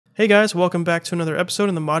Hey guys, welcome back to another episode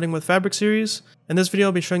in the Modding with Fabric series. In this video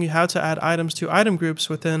I'll be showing you how to add items to item groups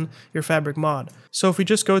within your Fabric mod. So if we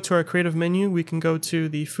just go to our creative menu, we can go to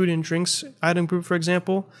the food and drinks item group, for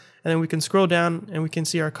example, and then we can scroll down and we can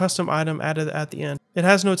see our custom item added at the end. It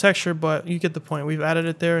has no texture, but you get the point. We've added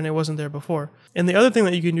it there and it wasn't there before. And the other thing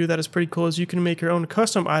that you can do that is pretty cool is you can make your own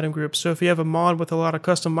custom item groups. So if you have a mod with a lot of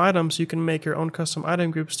custom items, you can make your own custom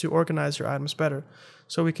item groups to organize your items better.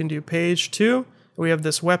 So we can do page 2. We have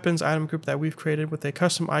this weapons item group that we've created with a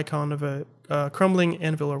custom icon of a crumbling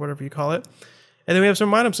anvil or whatever you call it. And then we have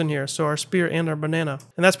some items in here, so our spear and our banana.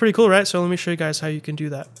 And that's pretty cool, right? So let me show you guys how you can do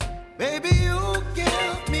that. Baby, you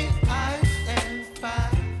give me ice and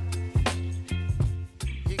fire.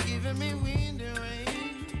 You're giving me wind and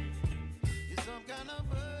rain. You're some kind of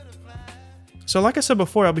butterfly. So like I said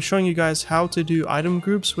before, I'll be showing you guys how to do item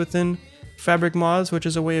groups within Fabric mods, which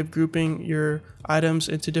is a way of grouping your items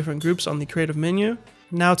into different groups on the creative menu.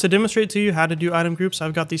 Now to demonstrate to you how to do item groups,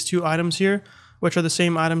 I've got these two items here, which are the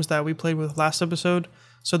same items that we played with last episode.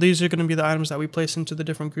 So these are going to be the items that we place into the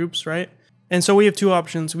different groups, right? And so we have two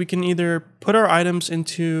options. We can either put our items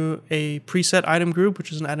into a preset item group,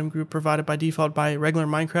 which is an item group provided by default by regular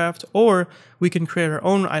Minecraft, or we can create our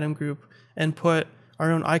own item group and put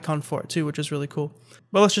our own icon for it too, which is really cool.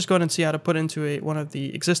 But let's just go ahead and see how to put into one of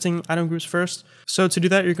the existing item groups first. So to do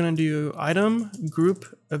that, you're going to do item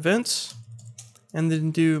group events and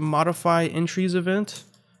then do modify entries event.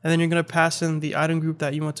 And then you're going to pass in the item group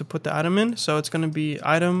that you want to put the item in. So it's going to be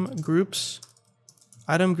item groups,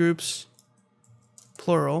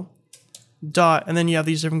 plural, dot, and then you have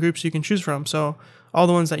these different groups you can choose from. So all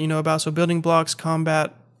the ones that you know about. So building blocks,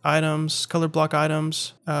 combat items, color block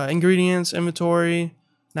items, ingredients, inventory,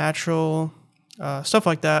 natural, stuff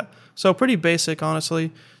like that. So pretty basic,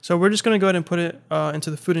 honestly. So we're just going to go ahead and put it into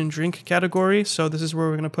the food and drink category. So this is where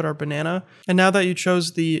we're going to put our banana. And now that you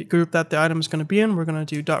chose the group that the item is going to be in, we're going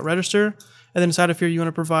to do dot register. And then inside of here, you want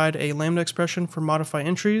to provide a lambda expression for modify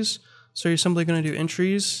entries. So you're simply going to do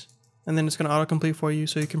entries, and then it's going to autocomplete for you.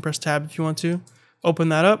 So you can press tab if you want to. Open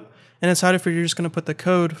that up. And inside of here, you're just going to put the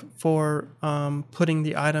code for putting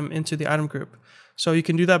the item into the item group. So you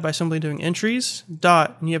can do that by simply doing entries,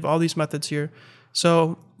 dot, and you have all these methods here.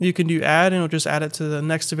 So you can do add, and it'll just add it to the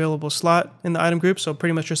next available slot in the item group. So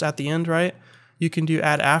pretty much just at the end, right? You can do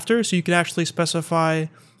add after, so you can actually specify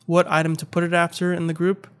what item to put it after in the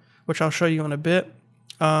group, which I'll show you in a bit.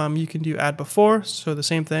 You can do add before, so the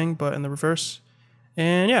same thing, but in the reverse.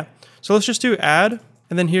 And yeah, so let's just do add.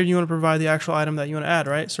 And then here you want to provide the actual item that you want to add,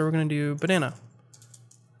 right? So we're going to do banana.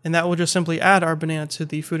 And that will just simply add our banana to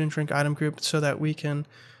the food and drink item group so that we can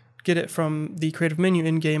get it from the creative menu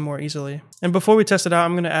in-game more easily. And before we test it out,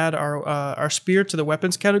 I'm going to add our spear to the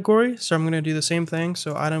weapons category. So I'm going to do the same thing.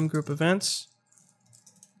 So item group events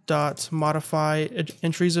dot modify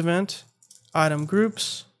entries event, item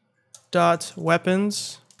groups dot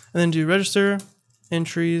weapons, and then do register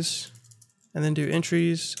entries, and then do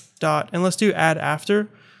entries dot, and let's do add after.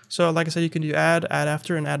 So like I said, you can do add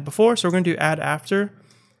after, and add before. So we're going to do add after.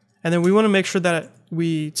 And then we want to make sure that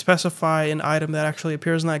we specify an item that actually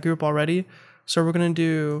appears in that group already. So we're going to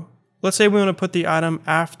do, let's say we want to put the item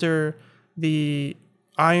after the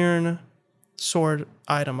iron sword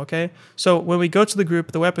item, okay? So when we go to the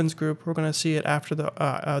group, the weapons group, we're going to see it after the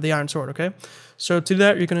iron sword, okay? So to do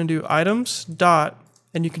that, you're going to do items dot,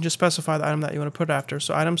 and you can just specify the item that you want to put after.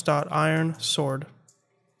 So items dot iron sword.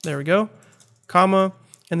 There we go, comma,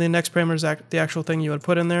 and the next parameter is the actual thing you would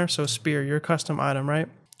put in there. So spear, your custom item, right?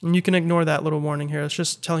 And you can ignore that little warning here. It's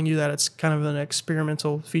just telling you that it's kind of an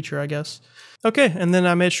experimental feature, I guess. Okay, and then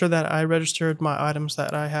I made sure that I registered my items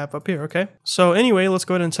that I have up here, okay? So anyway, let's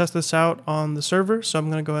go ahead and test this out on the server. So I'm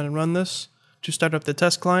going to go ahead and run this to start up the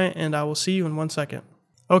test client, and I will see you in 1 second.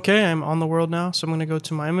 Okay, I'm on the world now, so I'm going to go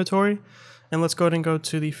to my inventory, and let's go ahead and go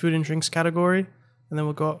to the food and drinks category. And then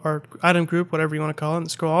we'll go our item group, whatever you want to call it, and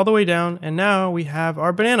scroll all the way down. And now we have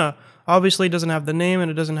our banana. Obviously, it doesn't have the name and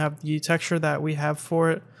it doesn't have the texture that we have for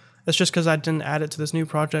it. That's just because I didn't add it to this new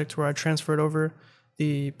project where I transferred over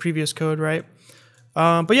the previous code, right?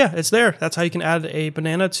 But yeah, it's there. That's how you can add a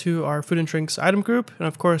banana to our food and drinks item group. And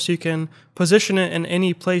of course, you can position it in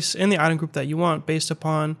any place in the item group that you want based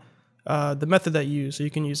upon the method that you use. So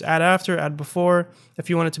you can use add after, add before. If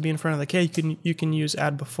you want it to be in front of the K, you can use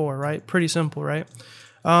add before, right? Pretty simple, right?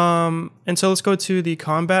 And so let's go to the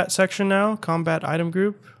combat section now. Combat item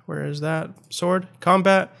group. Where is that? Sword,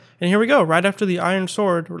 combat. And here we go. Right after the iron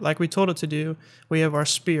sword, like we told it to do, we have our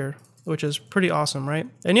spear, which is pretty awesome, right?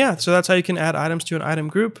 And yeah, so that's how you can add items to an item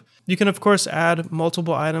group. You can, of course, add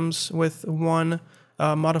multiple items with one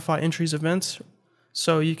modify entries event.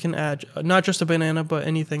 So you can add not just a banana, but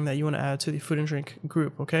anything that you want to add to the food and drink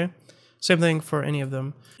group, okay? Same thing for any of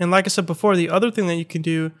them. And like I said before, the other thing that you can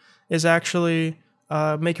do is actually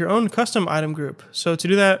make your own custom item group. So to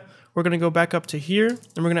do that, we're going to go back up to here,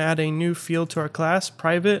 and we're going to add a new field to our class,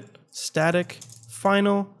 private, static,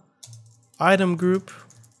 final, item group.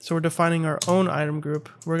 So we're defining our own item group.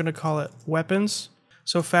 We're going to call it weapons.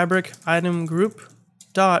 So fabric item group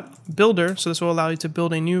dot builder. So this will allow you to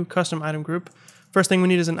build a new custom item group. First thing we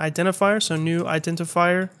need is an identifier. So new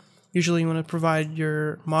identifier. Usually you want to provide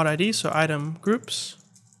your mod ID. So item groups.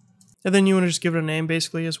 And then you want to just give it a name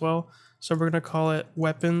basically as well. So we're going to call it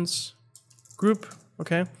weapons group.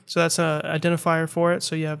 Okay. So that's an identifier for it.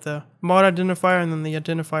 So you have the mod identifier and then the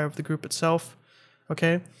identifier of the group itself.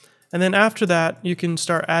 Okay. And then after that, you can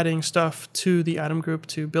start adding stuff to the item group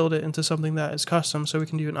to build it into something that is custom. So we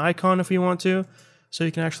can do an icon if we want to. So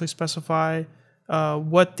you can actually specify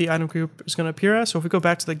what the item group is going to appear as. So if we go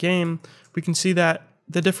back to the game, we can see that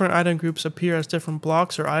the different item groups appear as different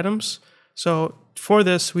blocks or items. So for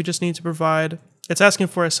this, we just need to provide, it's asking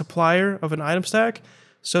for a supplier of an item stack.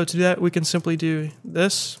 So to do that, we can simply do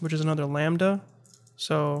this, which is another lambda.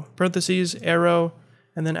 So parentheses, arrow,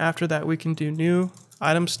 and then after that, we can do new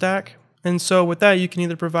item stack. And so with that, you can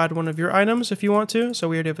either provide one of your items if you want to. So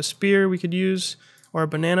we already have a spear we could use, or a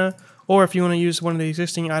banana. Or if you want to use one of the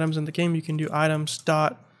existing items in the game, you can do items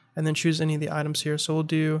dot and then choose any of the items here. So we'll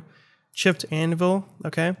do chipped anvil.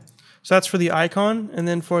 Okay. So that's for the icon. And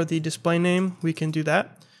then for the display name, we can do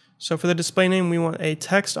that. So for the display name, we want a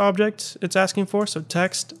text object it's asking for. So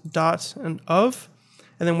text dot and of.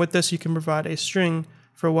 And then with this, you can provide a string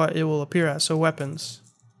for what it will appear as. So weapons.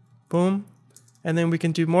 Boom. And then we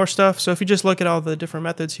can do more stuff. So if you just look at all the different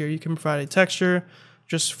methods here, you can provide a texture.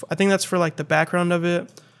 Just, I think that's for like the background of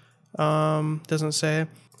it. Doesn't say.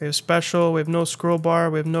 We have special, we have no scroll bar,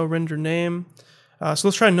 we have no render name. So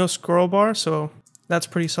let's try no scroll bar. So that's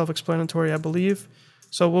pretty self-explanatory, I believe.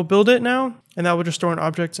 So we'll build it now, and that will just store an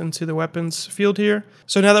object into the weapons field here.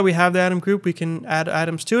 So now that we have the item group, we can add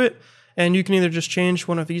items to it. And you can either just change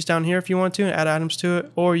one of these down here if you want to and add items to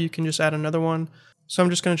it, or you can just add another one. So I'm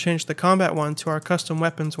just going to change the combat one to our custom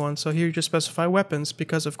weapons one. So here you just specify weapons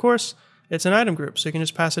because, of course, it's an item group. So you can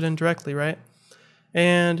just pass it in directly, right?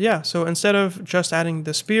 And yeah, so instead of just adding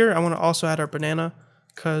the spear, I want to also add our banana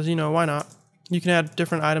because, you know, why not? You can add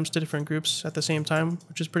different items to different groups at the same time,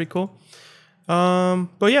 which is pretty cool.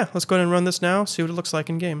 But yeah, let's go ahead and run this now, see what it looks like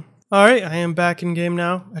in game. All right, I am back in game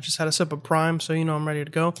now. I just had a sip of Prime, so you know I'm ready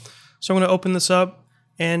to go. So I'm going to open this up.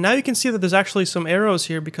 And now you can see that there's actually some arrows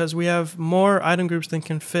here because we have more item groups than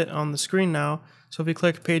can fit on the screen now. So if we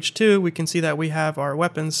click page 2, we can see that we have our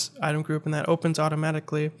weapons item group and that opens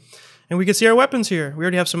automatically. And we can see our weapons here. We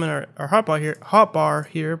already have some in our hotbar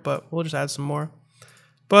here, but we'll just add some more.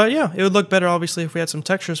 But yeah, it would look better obviously if we had some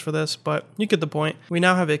textures for this, but you get the point. We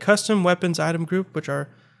now have a custom weapons item group, which are,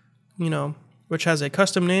 you know, which has a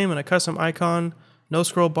custom name and a custom icon, no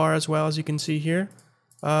scroll bar as well, as you can see here.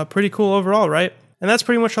 Pretty cool overall, right? And that's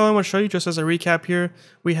pretty much all I want to show you. Just as a recap here,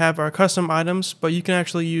 we have our custom items, but you can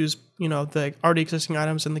actually use, you know, the already existing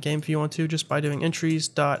items in the game if you want to, just by doing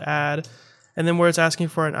entries.add. And then where it's asking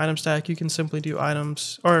for an item stack, you can simply do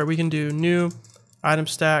items, or we can do new item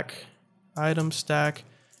stack,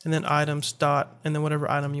 and then items dot, and then whatever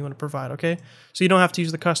item you want to provide, okay? So you don't have to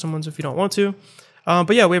use the custom ones if you don't want to.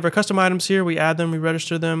 But yeah, we have our custom items here. We add them, we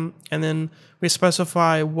register them, and then we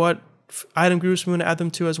specify what item groups we want to add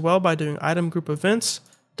them to as well by doing item group events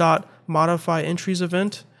dot modify entries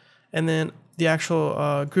event, and then the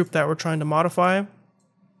actual group that we're trying to modify, and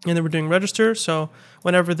then we're doing register. So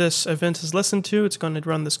whenever this event is listened to, it's going to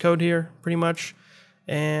run this code here pretty much.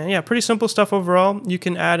 And yeah, pretty simple stuff overall. You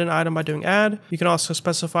can add an item by doing add. You can also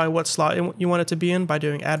specify what slot you want it to be in by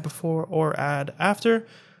doing add before or add after.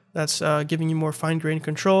 That's giving you more fine-grained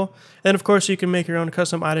control. And of course, you can make your own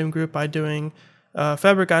custom item group by doing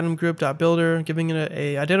fabric item group.builder, giving it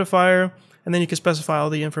a identifier, and then you can specify all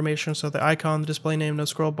the information, so the icon, the display name, no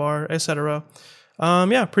scroll bar, etc.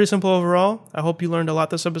 Yeah, pretty simple overall. I hope you learned a lot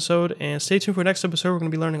this episode, and stay tuned for next episode. We're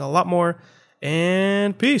going to be learning a lot more,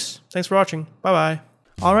 and peace. Thanks for watching. Bye-bye.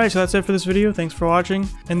 Alright, so that's it for this video. Thanks for watching.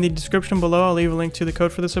 In the description below, I'll leave a link to the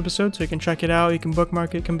code for this episode so you can check it out. You can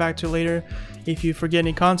bookmark it, come back to it later. If you forget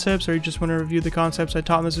any concepts or you just want to review the concepts I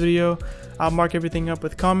taught in this video, I'll mark everything up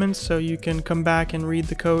with comments so you can come back and read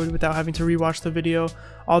the code without having to rewatch the video.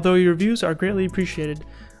 Although your reviews are greatly appreciated.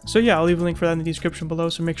 So yeah, I'll leave a link for that in the description below,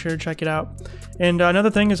 so make sure to check it out. And another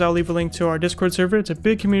thing is I'll leave a link to our Discord server. It's a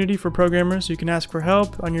big community for programmers. You can ask for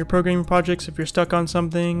help on your programming projects if you're stuck on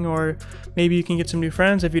something, or maybe you can get some new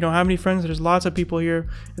friends. If you don't have any friends, there's lots of people here.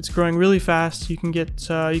 It's growing really fast. You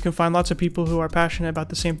can find lots of people who are passionate about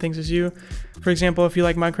the same things as you. For example, if you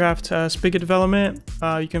like Minecraft Spigot development,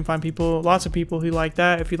 you can find lots of people who like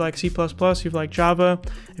that. If you like C++, if you like Java,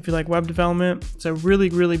 if you like web development, it's a really,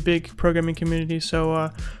 really big programming community. So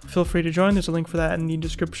feel free to join. There's a link for that in the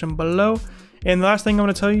description below. And the last thing I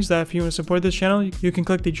want to tell you is that if you want to support this channel, you can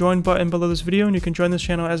click the join button below this video, and you can join this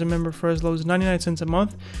channel as a member for as low as 99 cents a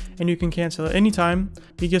month, and you can cancel at any time.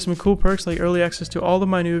 You get some cool perks like early access to all of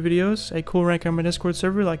my new videos, a cool rank on my Discord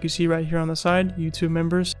server like you see right here on the side, YouTube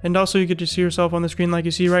members, and also you get to see yourself on the screen like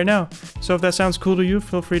you see right now. So if that sounds cool to you,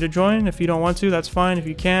 feel free to join. If you don't want to, that's fine. If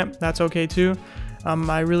you can't, that's okay too.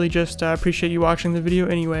 I really just appreciate you watching the video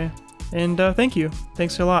anyway. And thank you.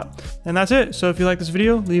 Thanks a lot. And that's it. So if you like this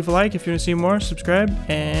video, leave a like. If you want to see more, subscribe.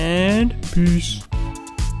 And peace.